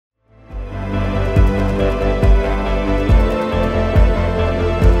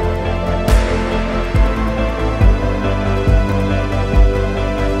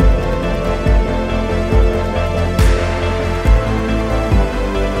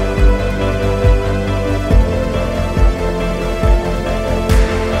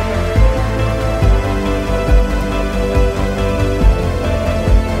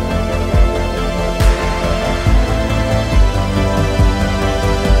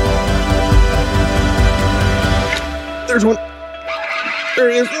There's one. There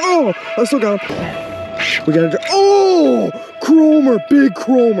he is. Oh, I still got him. We got a, oh, chromer, big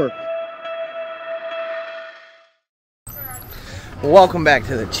chromer. Welcome back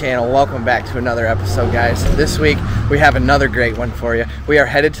to the channel. Welcome back to another episode, guys. This week we have another great one for you. We are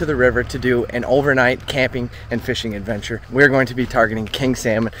headed to the river to do an overnight camping and fishing adventure. We're going to be targeting king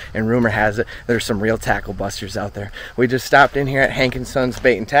salmon, and rumor has it there's some real tackle busters out there. We just stopped in here at Hank & Sons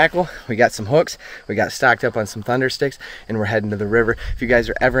Bait and Tackle. We got some hooks, we got stocked up on some thunder sticks, and we're heading to the river. If you guys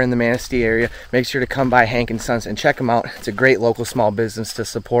are ever in the Manistee area, make sure to come by Hank & Sons and check them out. It's a great local small business to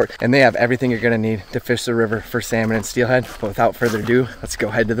support, and they have everything you're going to need to fish the river for salmon and steelhead. But without further ado, let's go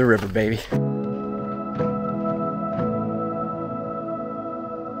head to the river, baby.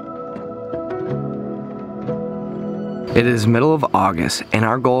 It is middle of August, and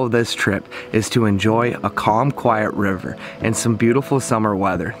our goal of this trip is to enjoy a calm, quiet river and some beautiful summer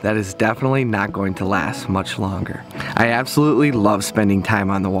weather that is definitely not going to last much longer. I absolutely love spending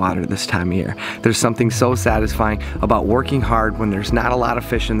time on the water this time of year. There's something so satisfying about working hard when there's not a lot of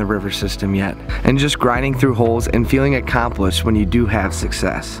fish in the river system yet, and just grinding through holes and feeling accomplished when you do have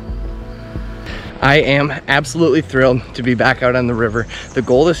success. I am absolutely thrilled to be back out on the river. The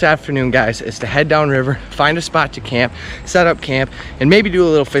goal this afternoon, guys, is to head downriver, find a spot to camp, set up camp, and maybe do a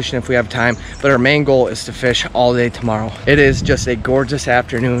little fishing if we have time. But our main goal is to fish all day tomorrow. It is just a gorgeous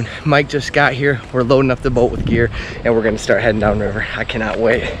afternoon. Mike just got here. We're loading up the boat with gear, and we're gonna start heading downriver. I cannot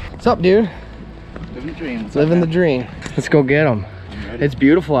wait. What's up, dude? Living the dream. Living the dream. Let's go get them. It's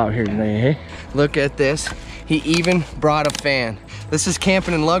beautiful out here today, hey? Look at this. He even brought a fan. This is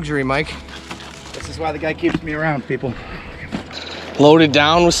camping in luxury, Mike. This is why the guy keeps me around, people. Loaded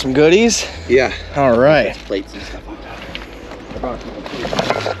down with some goodies? Yeah. All right. Plates and stuff on top. I brought a couple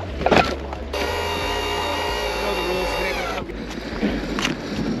plates.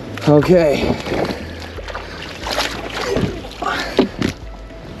 Okay.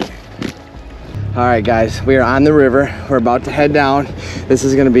 All right, guys, we are on the river. We're about to head down. This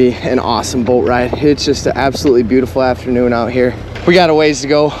is gonna be an awesome boat ride. It's just an absolutely beautiful afternoon out here. We got a ways to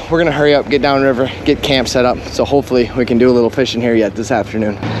go. We're gonna hurry up, get downriver, get camp set up. So hopefully we can do a little fishing here yet this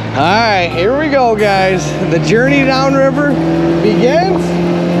afternoon. All right, here we go, guys. The journey downriver begins.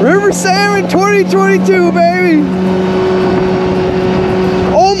 River Salmon 2022, baby.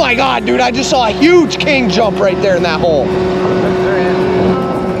 Oh my God, dude, I just saw a huge king jump right there in that hole.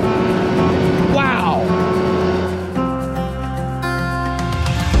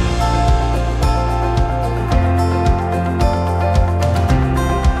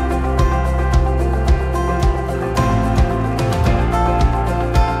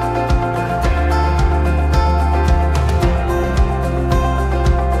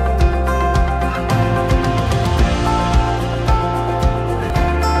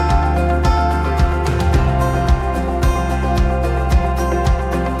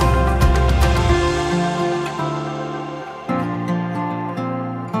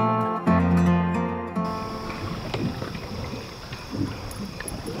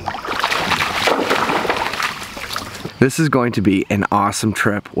 This is going to be an awesome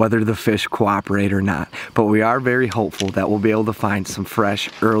trip, whether the fish cooperate or not, but we are very hopeful that we'll be able to find some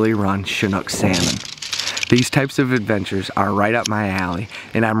fresh, early run Chinook salmon. These types of adventures are right up my alley,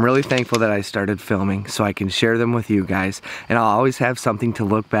 and I'm really thankful that I started filming so I can share them with you guys, and I'll always have something to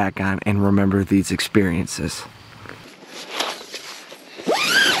look back on and remember these experiences.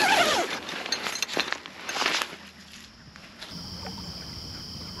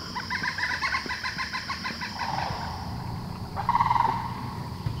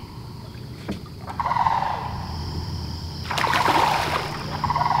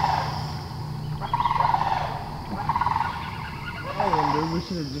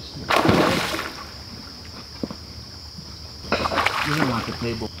 You don't want the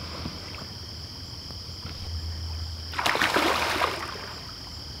table.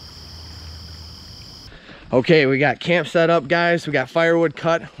 Okay, we got camp set up, guys. We got firewood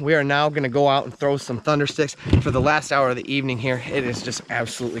cut. We are now gonna go out and throw some thunder sticks for the last hour of the evening here. It is just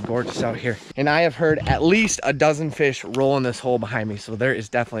absolutely gorgeous out here. And I have heard at least a dozen fish roll in this hole behind me, so there is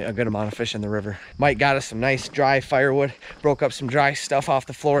definitely a good amount of fish in the river. Mike got us some nice dry firewood, broke up some dry stuff off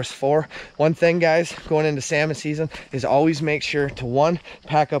the florist floor. One thing, guys, going into salmon season is always make sure to, one,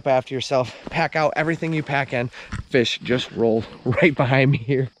 pack up after yourself, pack out everything you pack in. Fish just rolled right behind me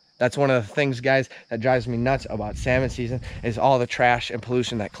here. That's one of the things, guys, that drives me nuts about salmon season is all the trash and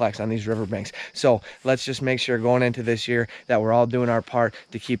pollution that collects on these riverbanks. So let's just make sure going into this year that we're all doing our part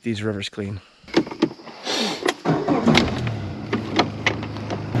to keep these rivers clean.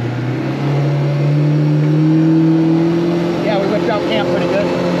 Yeah, we whipped out camp pretty good.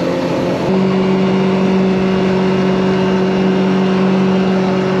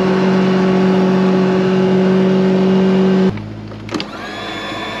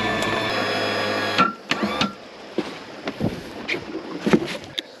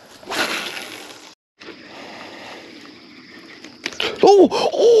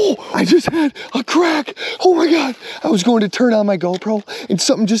 I just had a crack. Oh my God. I was going to turn on my GoPro and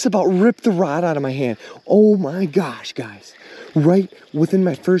something just about ripped the rod out of my hand. Oh my gosh, guys. Right within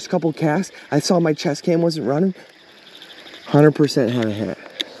my first couple casts, I saw my chest cam wasn't running. 100% had a hit.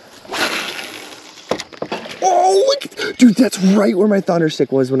 Oh, look. Dude, that's right where my thunder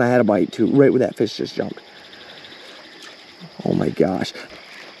stick was when I had a bite too. Right where that fish just jumped. Oh my gosh.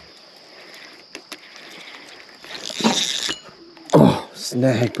 Oh,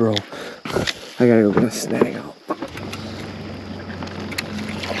 snag, bro. I gotta go get a snag out.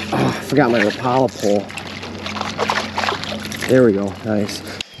 Oh, I forgot my Rapala pole. There we go. Nice.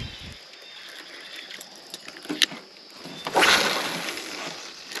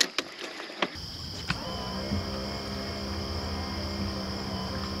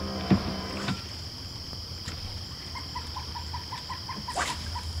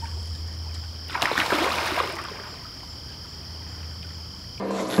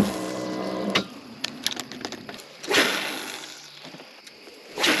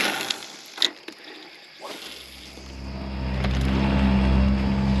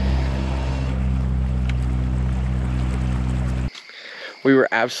 We were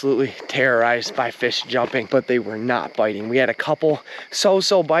absolutely terrorized by fish jumping, but they were not biting. We had a couple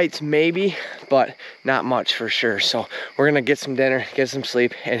so-so bites maybe, but not much for sure. So we're gonna get some dinner, get some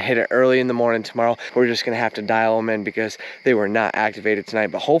sleep, and hit it early in the morning tomorrow. We're just gonna have to dial them in because they were not activated tonight,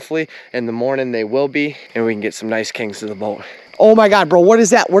 but hopefully in the morning they will be, and we can get some nice kings to the boat. Oh my God, bro, what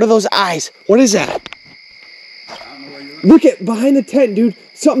is that? What are those eyes? What is that? Look at behind the tent, dude.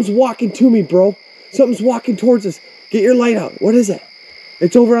 Something's walking to me, bro. Something's walking towards us. Get your light out. What is it?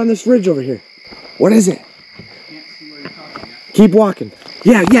 It's over on this ridge over here. What is it? Can't see where you're talking at. Keep walking.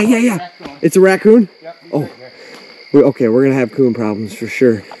 Yeah. It's a raccoon? Yep, oh. Right there. Okay, we're gonna have coon problems for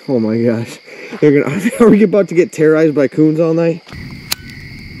sure. Oh my gosh. Are we about to get terrorized by coons all night?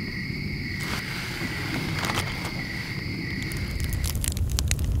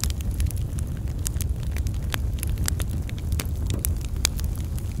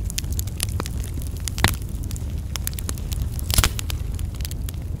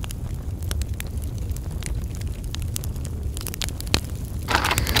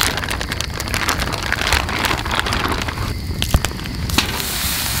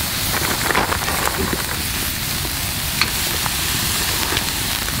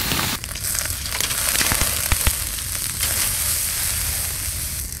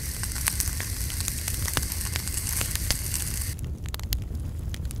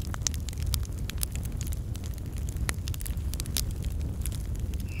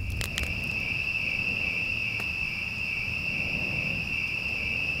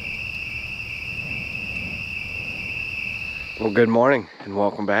 Well, good morning and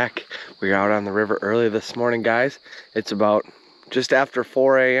welcome back. We're out on the river early this morning, guys. It's about just after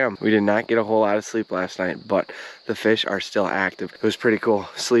 4 a.m. We did not get a whole lot of sleep last night, but the fish are still active. It was pretty cool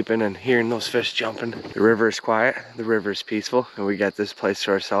sleeping and hearing those fish jumping. The river is quiet, the river is peaceful, and we got this place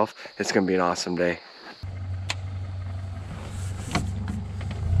to ourselves. It's gonna be an awesome day.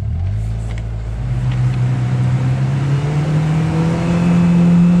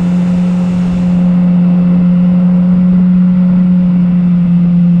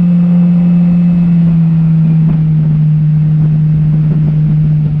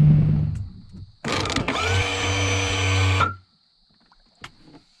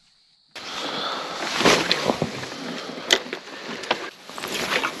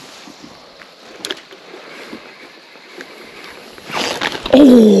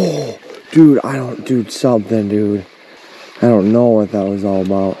 Oh, dude, something, dude. I don't know what that was all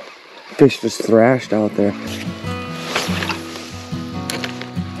about. Fish just thrashed out there.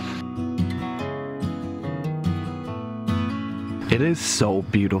 It is so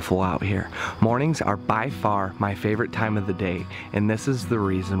beautiful out here. Mornings are by far my favorite time of the day, and this is the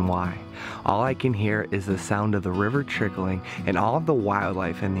reason why. All I can hear is the sound of the river trickling and all of the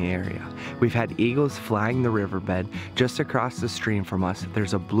wildlife in the area. We've had eagles flying the riverbed. Just across the stream from us,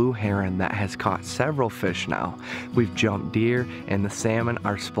 there's a blue heron that has caught several fish now. We've jumped deer, and the salmon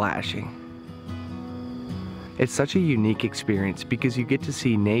are splashing. It's such a unique experience because you get to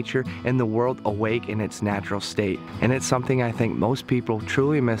see nature and the world awake in its natural state. And it's something I think most people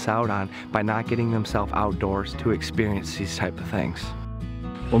truly miss out on by not getting themselves outdoors to experience these type of things.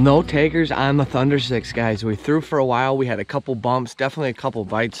 Well, no takers on the Thunder Sticks, guys. We threw for a while. We had a couple bumps, definitely a couple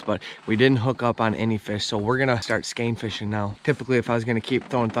bites, but we didn't hook up on any fish. So we're gonna start skein fishing now. Typically, if I was gonna keep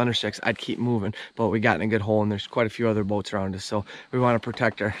throwing Thunder Sticks, I'd keep moving, but we got in a good hole and there's quite a few other boats around us. So we wanna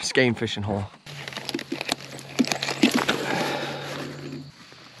protect our skein fishing hole.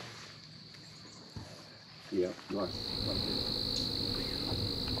 Yeah, nice.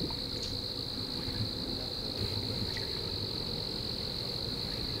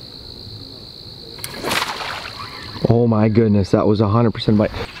 Oh my goodness, that was 100%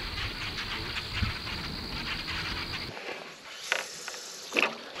 bite.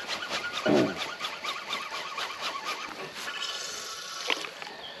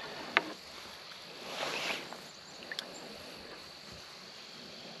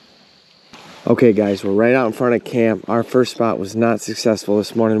 Okay guys, we're right out in front of camp. Our first spot was not successful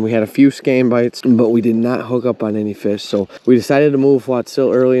this morning. We had a few skein bites, but we did not hook up on any fish. So we decided to move while it's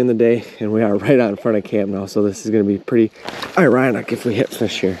still early in the day, and we are right out in front of camp now. So this is gonna be pretty ironic if we hit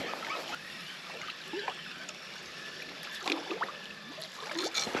fish here.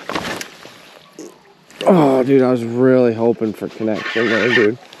 Oh dude, I was really hoping for connection there,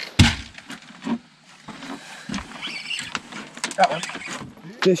 dude.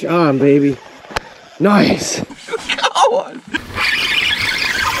 Fish on, baby. Nice. Come on.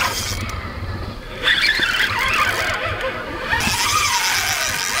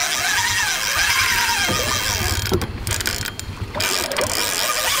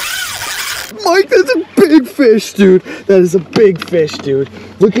 Mike, that's a big fish, dude. That is a big fish, dude.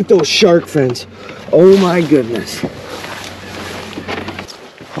 Look at those shark fins. Oh my goodness.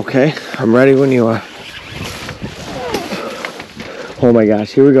 Okay, I'm ready when you are. Oh my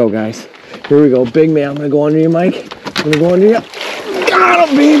gosh, here we go, guys. Here we go, big man. I'm gonna go under you, Mike. I'm gonna go under you. Got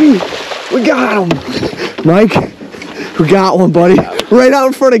him, baby. We got him. Mike, we got one, buddy. Right out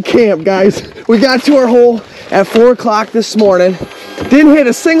in front of camp, guys. We got to our hole at 4 o'clock this morning. Didn't hit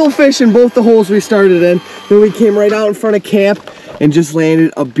a single fish in both the holes we started in. Then we came right out in front of camp and just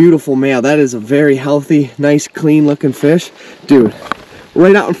landed a beautiful male. That is a very healthy, nice, clean looking fish. Dude,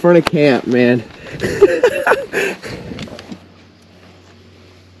 right out in front of camp, man.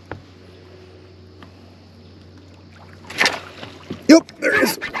 Yep, there it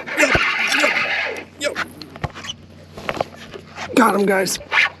is. Yep. Got him, guys.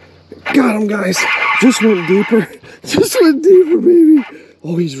 Got him, guys. Just went deeper. Just went deeper, baby.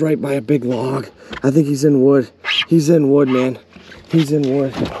 Oh, he's right by a big log. I think he's in wood. He's in wood, man. He's in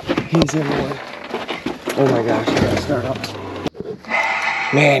wood. He's in wood. Oh my gosh, I gotta start up.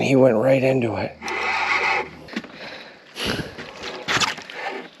 Man, he went right into it.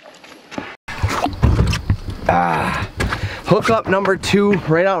 Hookup number 2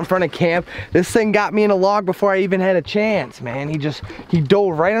 right out in front of camp. This thing got me in a log before I even had a chance, man. He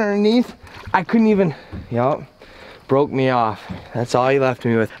dove right underneath. I couldn't even, yup, broke me off. That's all he left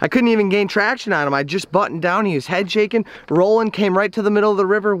me with. I couldn't even gain traction on him. I just buttoned down. He was head shaking, rolling, came right to the middle of the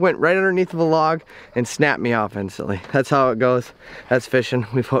river, went right underneath of a log and snapped me off instantly. That's how it goes. That's fishing.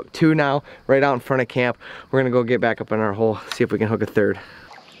 We've hooked 2 now right out in front of camp. We're gonna go get back up in our hole, see if we can hook a 3rd.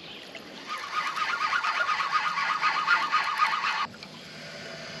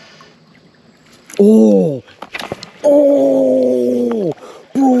 Oh, oh,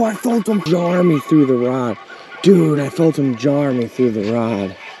 bro, I felt him jar me through the rod. Dude, I felt him jar me through the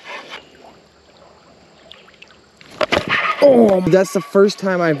rod. Oh, that's the first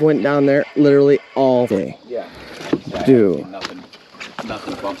time I've went down there literally all day. Yeah. Dude.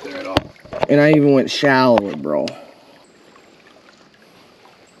 Nothing bumped there at all. And I even went shallower, bro.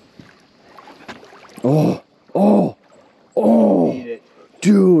 Oh, oh, oh.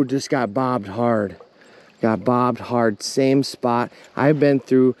 Dude, just got bobbed hard. Got bobbed hard, same spot. I've been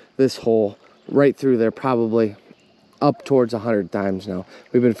through this hole, right through there, probably up towards 100 times now.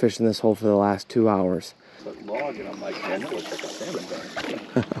 We've been fishing this hole for the last 2 hours. Log, and I'm like, I know it's like a salmon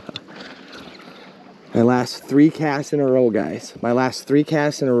bar. My last 3 casts in a row, guys. My last 3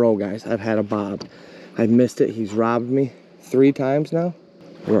 casts in a row, guys. I've had a bob. I've missed it. He's robbed me 3 times now.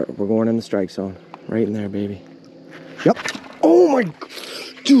 We're going in the strike zone. Right in there, baby. Yep. Oh my,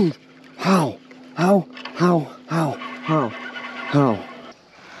 dude. How?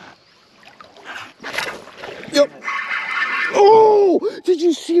 Yep. Oh, did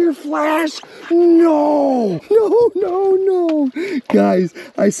you see her flash? No. Guys,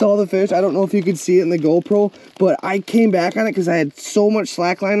 I saw the fish. I don't know if you could see it in the GoPro, but I came back on it because I had so much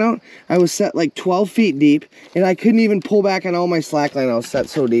slack line out. I was set like 12 feet deep, and I couldn't even pull back on all my slack line. I was set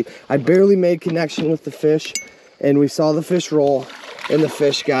so deep. I barely made connection with the fish, and we saw the fish roll, and the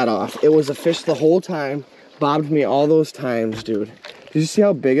fish got off. It was a fish the whole time. Bobbed me all those times, dude. Did you see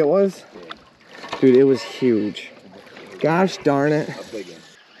how big it was? Dude, it was huge. Gosh darn it.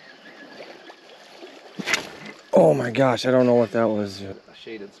 Oh my gosh, I don't know what that was, dude. A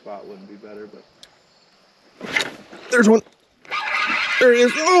shaded spot wouldn't be better, but... There's one. There he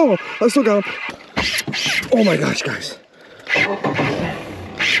is. Oh, I still got him. Oh my gosh, guys.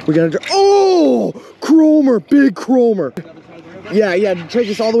 We gotta, oh, Chromer, big Chromer. Yeah, take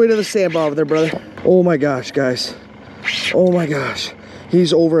us all the way to the sandbar over there, brother. Oh my gosh, guys. Oh my gosh.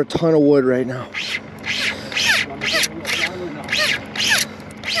 He's over a ton of wood right now.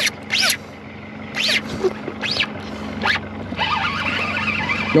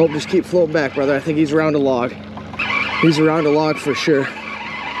 Nope, just keep floating back, brother. I think he's around a log. He's around a log for sure.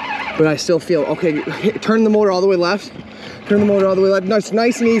 But I still feel, okay, turn the motor all the way left. Turn the motor all the way left. Nice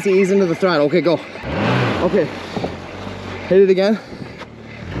and easy, ease into the throttle. Okay, go. Okay, hit it again.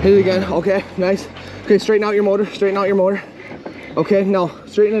 Hit it again, okay, nice. Okay, straighten out your motor, straighten out your motor. Okay, now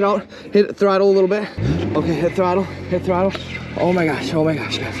straighten it out. Hit throttle a little bit. Okay, hit throttle, hit throttle. Oh my gosh,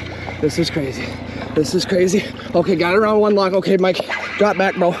 guys. This is crazy. This is crazy. Okay, got it around one log. Okay, Mike, drop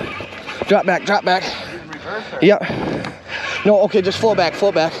back, bro. Drop back, drop back. Yep. No, okay, just float back,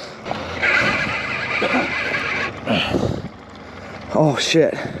 float back. Oh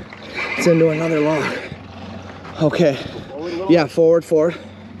shit, it's into another log. Okay, yeah, forward,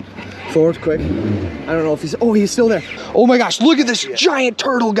 quick. I don't know if he's, oh, he's still there. Oh my gosh, look at this giant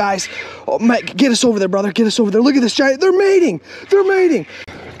turtle, guys. Oh, Mike, get us over there, brother, get us over there. Look at this giant, they're mating.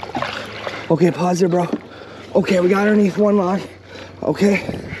 Okay, pause there, bro. Okay, we got underneath one log. Okay,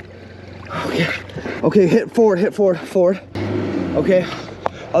 hit forward. Okay,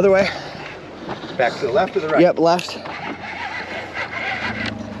 other way. Back to the left or the right? Yep, left.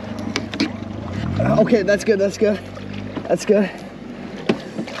 Okay, that's good.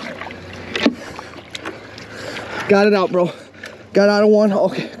 Got it out, bro. Got out of one.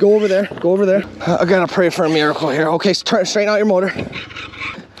 Okay, go over there. I gotta pray for a miracle here. Okay, straighten out your motor.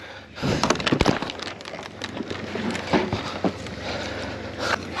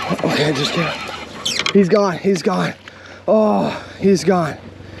 Okay, just kidding. He's gone. Oh, he's gone.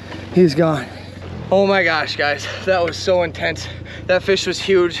 Oh my gosh, guys, that was so intense. That fish was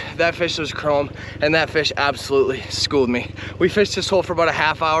huge, that fish was chrome, and that fish absolutely schooled me. We fished this hole for about a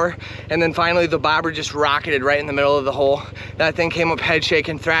half hour, and then finally the bobber just rocketed right in the middle of the hole. That thing came up head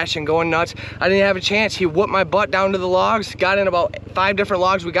shaking, thrashing, going nuts. I didn't have a chance. He whooped my butt down to the logs, got in about 5 different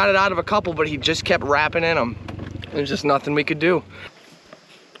logs. We got it out of a couple, but he just kept wrapping in them. There's just nothing we could do.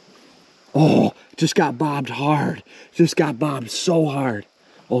 Oh, just got bobbed hard. Just got bobbed so hard.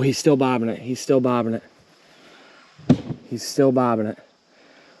 Oh, he's still bobbing it.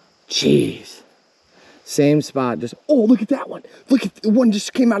 Jeez. Same spot. Just, oh, look at that one. Look at the one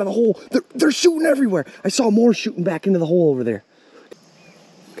just came out of the hole. They're shooting everywhere. I saw more shooting back into the hole over there.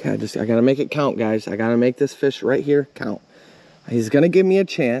 Okay, I gotta make it count, guys. I gotta make this fish right here count. He's gonna give me a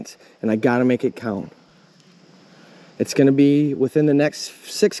chance, and I gotta make it count. It's gonna be within the next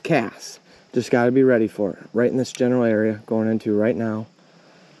 6 casts. Just gotta be ready for it. Right in this general area, going into right now.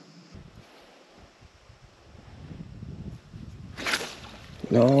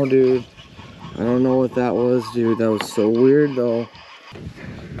 No, dude. I don't know what that was, dude. That was so weird, though.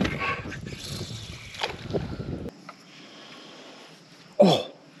 Oh.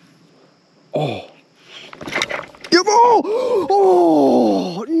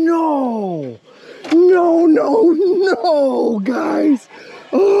 Oh, no, guys.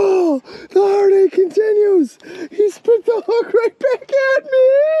 Oh, the heartache continues. He spit the hook right back at me.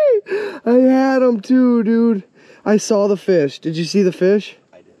 I had him too, dude. I saw the fish. Did you see the fish?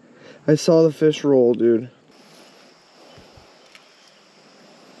 I did. I saw the fish roll, dude.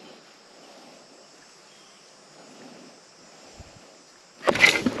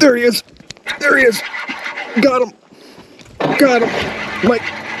 There he is. Got him. Mike,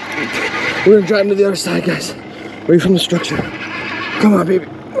 we're gonna drive him to the other side, guys. Away from the structure. Come on, baby.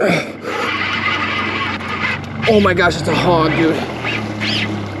 Oh my gosh, it's a hog, dude.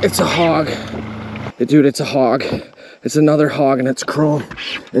 It's a hog. Dude, it's a hog. It's another hog, and it's chrome.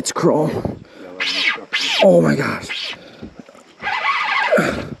 Oh my gosh.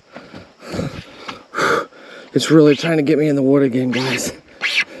 It's really trying to get me in the wood again, guys.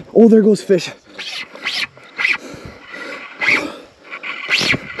 Oh, there goes fish.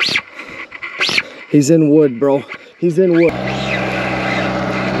 He's in wood, bro.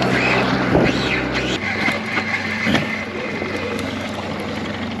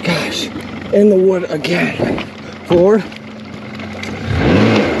 Gosh, in the wood again. Forward.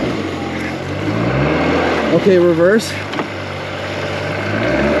 Okay, reverse.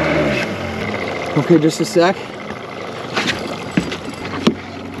 Okay, just a sec.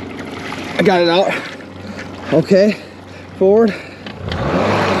 I got it out. Okay, forward.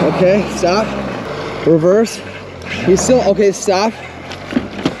 Okay, stop. Reverse. He's still, okay, stop.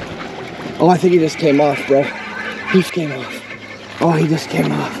 Oh, I think he just came off, bro. He came off. Oh, he just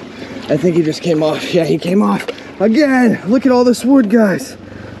came off. I think he just came off. Yeah, he came off. Again, look at all this wood, guys.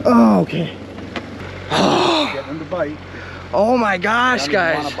 Oh, okay. Get him to bite. Oh my gosh,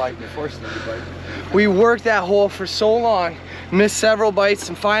 guys. Want to bite, you're forcing him to bite. We worked that hole for so long. missed several bites,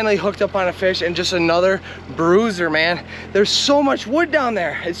 and finally hooked up on a fish, and just another bruiser, man. There's so much wood down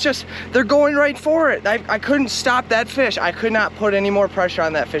there. It's just, they're going right for it. I couldn't stop that fish. I could not put any more pressure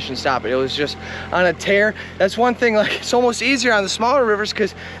on that fish and stop it. It was just on a tear. That's one thing, like, it's almost easier on the smaller rivers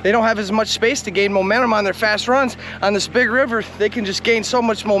because they don't have as much space to gain momentum on their fast runs. On this big river, they can just gain so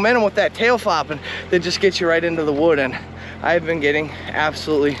much momentum with that tail flopping that just gets you right into the wood. And I've been getting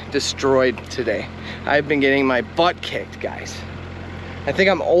absolutely destroyed today. I've been getting my butt kicked, guys. I think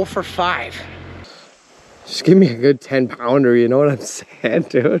I'm 0 for 5. Just give me a good 10-pounder, you know what I'm saying,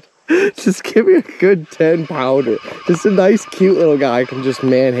 dude? Just give me a good 10-pounder. Just a nice, cute little guy I can just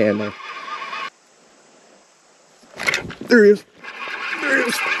manhandle. There he is. There he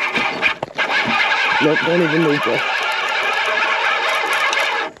is. Nope, don't even move, bro.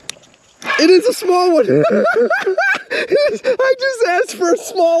 It is a small one. I just asked for a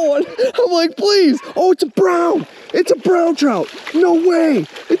small one. I'm like, please. Oh, it's a brown. It's a brown trout. No way.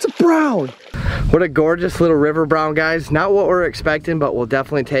 It's a brown. What a gorgeous little river brown, guys. Not what we're expecting, but we'll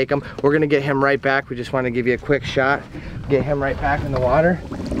definitely take him. We're gonna get him right back. We just want to give you a quick shot. Get him right back in the water.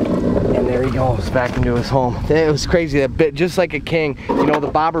 And there he goes, back into his home. It was crazy, that bit just like a king. You know, the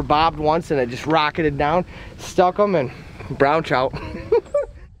bobber bobbed once and it just rocketed down, stuck him, and brown trout.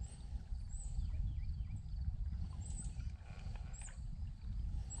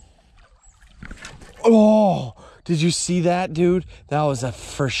 Oh, did you see that, dude? That was a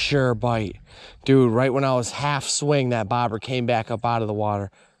for sure bite. Dude, right when I was half swing, that bobber came back up out of the water.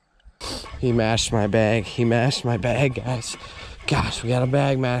 He mashed my bag. He mashed my bag, guys. Gosh, we got a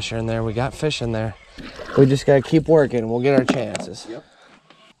bag masher in there. We got fish in there. We just got to keep working. We'll get our chances. Yep.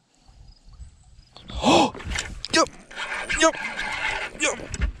 Oh! Yep! Yep! Yep!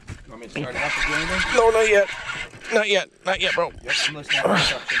 You want me to start it up again? No, not yet. Not yet. Not yet, bro. Yep, I'm listening to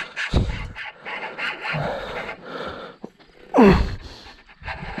instructions.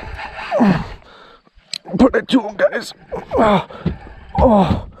 Put it to him, guys. Oh,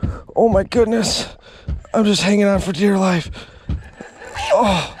 oh, oh my goodness. I'm just hanging on for dear life.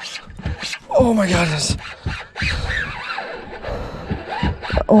 Oh, oh my goodness.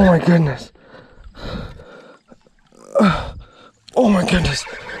 Oh my goodness. Oh my goodness.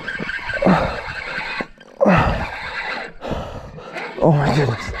 Oh my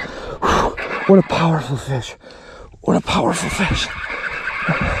goodness. What a powerful fish. What a powerful fish.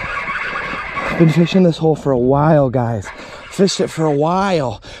 I've been fishing this hole for a while, guys. Fished it for a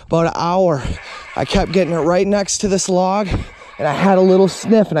while, about an hour. I kept getting it right next to this log, and I had a little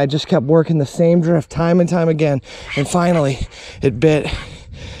sniff, and I just kept working the same drift time and time again. And finally, it bit.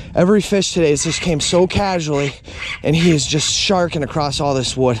 Every fish today just came so casually, and he is just sharking across all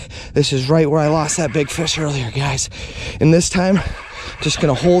this wood. This is right where I lost that big fish earlier, guys. And this time, I'm just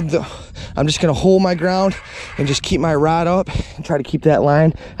gonna hold my ground and just keep my rod up and try to keep that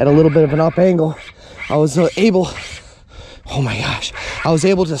line at a little bit of an up angle. I was able, oh my gosh, I was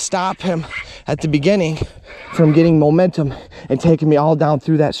able to stop him at the beginning from getting momentum and taking me all down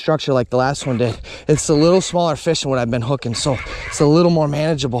through that structure like the last one did. It's a little smaller fish than what I've been hooking, so it's a little more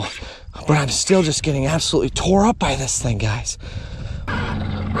manageable, but I'm still just getting absolutely tore up by this thing, guys.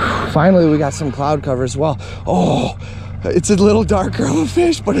 Finally, we got some cloud cover as well. Oh, it's a little darker of a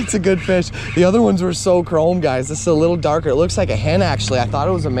fish, but it's a good fish. The other ones were so chrome, guys. This is a little darker. It looks like a hen, actually. I thought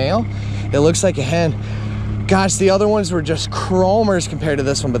it was a male. It looks like a hen. Gosh, the other ones were just chromers compared to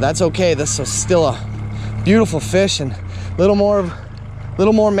this one, but that's okay. This is still a beautiful fish and a little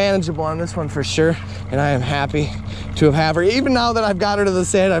more manageable on this one for sure. And I am happy to have her. Even now that I've got her to the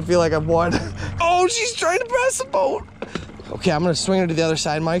sand, I feel like I've won. Oh, she's trying to pass the boat. Okay, I'm gonna swing her to the other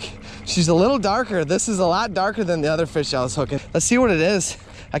side, Mike. She's a little darker. This is a lot darker than the other fish I was hooking. Let's see what it is.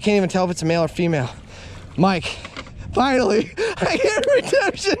 I can't even tell if it's a male or female. Mike, finally, I get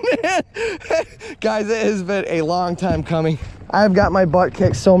redemption, man. Guys, it has been a long time coming. I've got my butt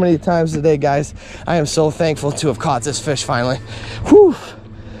kicked so many times today, guys. I am so thankful to have caught this fish finally. Whew,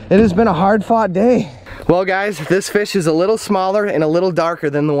 it has been a hard fought day. Well, guys, this fish is a little smaller and a little darker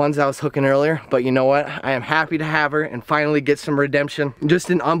than the ones I was hooking earlier, but you know what? I am happy to have her and finally get some redemption. Just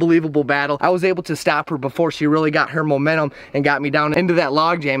an unbelievable battle. I was able to stop her before she really got her momentum and got me down into that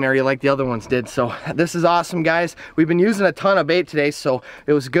log jam area like the other ones did. So this is awesome, guys. We've been using a ton of bait today, so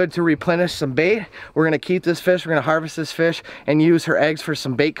it was good to replenish some bait. We're gonna keep this fish, we're gonna harvest this fish and use her eggs for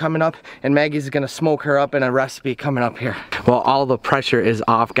some bait coming up, and Maggie's gonna smoke her up in a recipe coming up here. Well, all the pressure is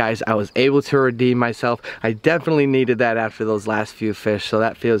off, guys. I was able to redeem myself. myself. I definitely needed that after those last few fish, so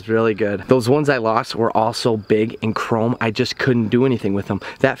that feels really good. Those ones I lost were all so big and chrome, I just couldn't do anything with them.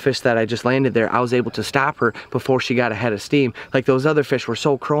 That fish that I just landed there, I was able to stop her before she got ahead of steam. Like those other fish were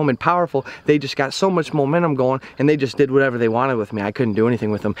so chrome and powerful, they just got so much momentum going and they just did whatever they wanted with me. I couldn't do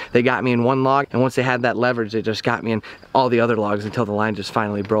anything with them. They got me in one log, and once they had that leverage, they just got me in all the other logs until the line just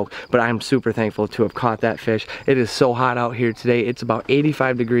finally broke. But I'm super thankful to have caught that fish. It is so hot out here today. It's about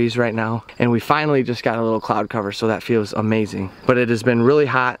 85 degrees right now, and we finally just got a little cloud cover, so that feels amazing. But it has been really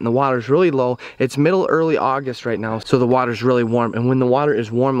hot and the water's really low. It's middle early August right now, so the water's really warm, and when the water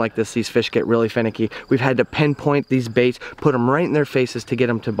is warm like this, these fish get really finicky. We've had to pinpoint these baits, put them right in their faces to get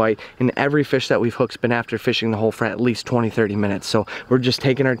them to bite, and every fish that we've hooked's been after fishing the hole for at least 20-30 minutes. So we're just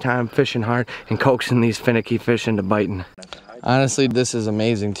taking our time, fishing hard, and coaxing these finicky fish into biting. Honestly, this is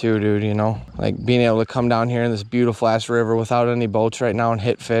amazing too, dude, you know? Like being able to come down here in this beautiful ass river without any boats right now and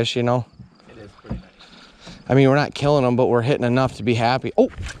hit fish, you know? It is pretty nice. I mean, we're not killing them, but we're hitting enough to be happy.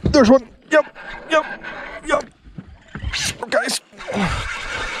 Oh, there's one. Yep. Guys.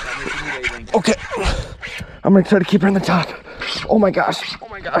 Okay. I'm gonna try to keep her in the top. Oh my gosh.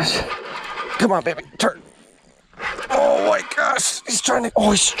 Come on, baby, turn. Oh my gosh, he's trying to,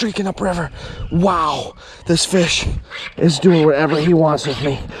 he's streaking upriver. Wow, this fish is doing whatever he wants with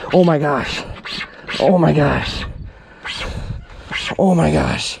me. Oh my gosh. Oh my gosh,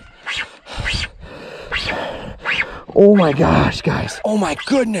 guys. Oh my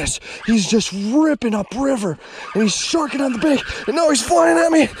goodness, he's just ripping upriver and he's sharking on the bank, and now he's flying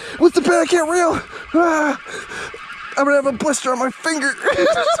at me with the bait I can't reel. I'm gonna have a blister on my finger.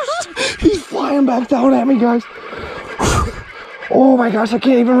 He's flying back down at me, guys. Oh my gosh, I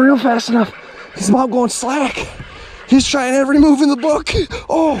can't even reel fast enough. He's about going slack. He's trying every move in the book.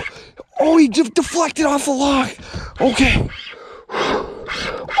 Oh, he deflected off the log. Okay.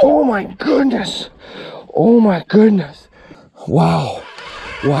 Oh my goodness. Wow.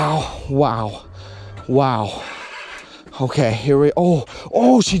 Okay, here we,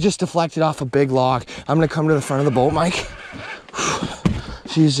 she just deflected off a big log. I'm gonna come to the front of the boat, Mike.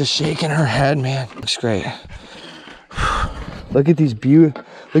 She's just shaking her head, man. Looks great. Look at these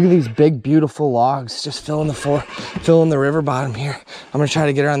big, beautiful logs just filling the river bottom here. I'm gonna try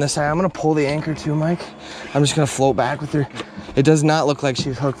to get her on this side. I'm gonna pull the anchor too, Mike. I'm just gonna float back with her. It does not look like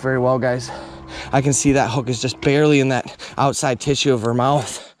she's hooked very well, guys. I can see that hook is just barely in that outside tissue of her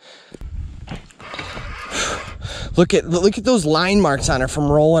mouth. Look at those line marks on her from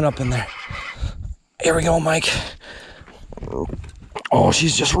rolling up in there. Here we go, Mike. Oh,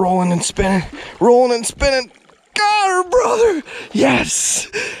 she's just rolling and spinning. Got her, brother. Yes.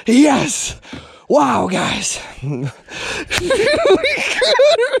 Wow, guys.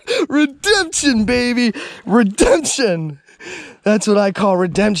 Redemption, baby. Redemption. That's what I call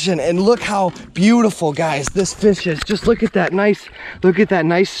redemption. And look how beautiful, guys, this fish is. Just look at that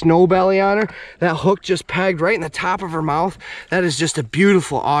nice snow belly on her. That hook just pegged right in the top of her mouth. That is just a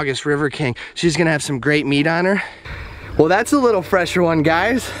beautiful August River King. She's gonna have some great meat on her. Well, that's a little fresher one,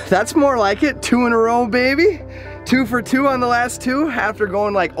 guys. That's more like it. 2 in a row, baby. 2 for 2 on the last 2 after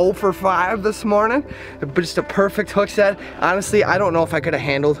going like 0 for 5 this morning. Just a perfect hook set. Honestly, I don't know if I could have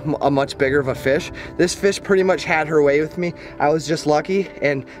handled a much bigger of a fish. This fish pretty much had her way with me. I was just lucky,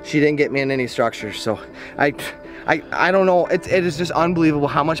 and she didn't get me in any structures. So I don't know. It is just unbelievable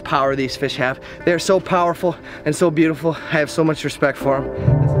how much power these fish have. They're so powerful and so beautiful. I have so much respect for them.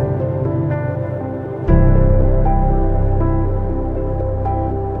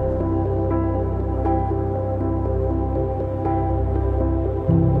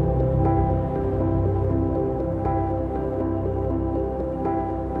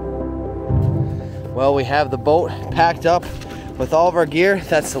 Well, we have the boat packed up with all of our gear.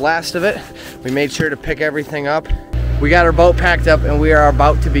 That's the last of it. We made sure to pick everything up. We got our boat packed up and we are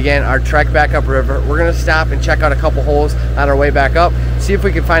about to begin our trek back up river. We're gonna stop and check out a couple holes on our way back up, see if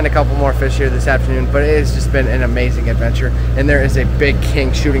we can find a couple more fish here this afternoon. But it has just been an amazing adventure, and there is a big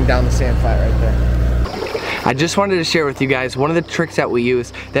king shooting down the sand flat right there. I just wanted to share with you guys one of the tricks that we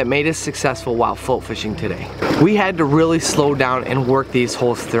use that made us successful while float fishing today. We had to really slow down and work these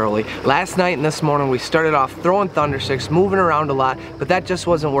holes thoroughly. Last night and this morning we started off throwing thundersticks, moving around a lot, but that just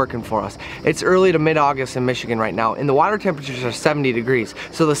wasn't working for us. It's early to mid-August in Michigan right now, and the water temperatures are 70 degrees.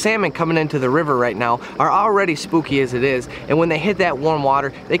 So the salmon coming into the river right now are already spooky as it is, and when they hit that warm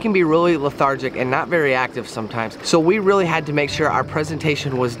water, they can be really lethargic and not very active sometimes. So we really had to make sure our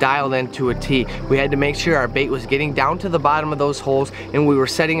presentation was dialed in to a T. We had to make sure our bait was getting down to the bottom of those holes, and we were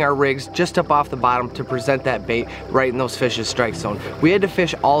setting our rigs just up off the bottom to present that bait right in those fish's strike zone. We had to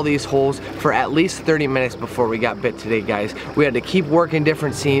fish all these holes for at least 30 minutes before we got bit today, guys. We had to keep working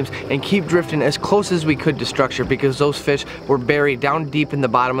different seams and keep drifting as close as we could to structure, because those fish were buried down deep in the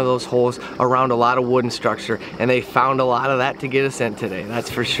bottom of those holes around a lot of wooden structure, and they found a lot of that to get us in today, that's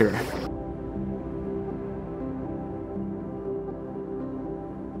for sure.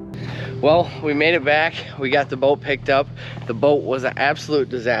 Well, we made it back. We got the boat picked up. The boat was an absolute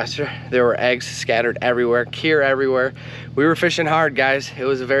disaster. There were eggs scattered everywhere, gear everywhere. We were fishing hard, guys. It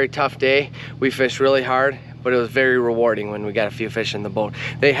was a very tough day. We fished really hard, but it was very rewarding when we got a few fish in the boat.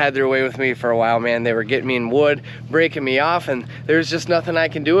 They had their way with me for a while, man. They were getting me in wood, breaking me off, and there's just nothing I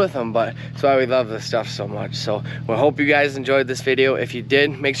can do with them, but that's why we love this stuff so much. So we hope you guys enjoyed this video. If you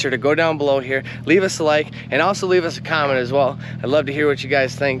did, make sure to go down below here, leave us a like, and also leave us a comment as well. I'd love to hear what you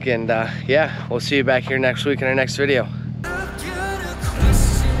guys think, and yeah, we'll see you back here next week in our next video.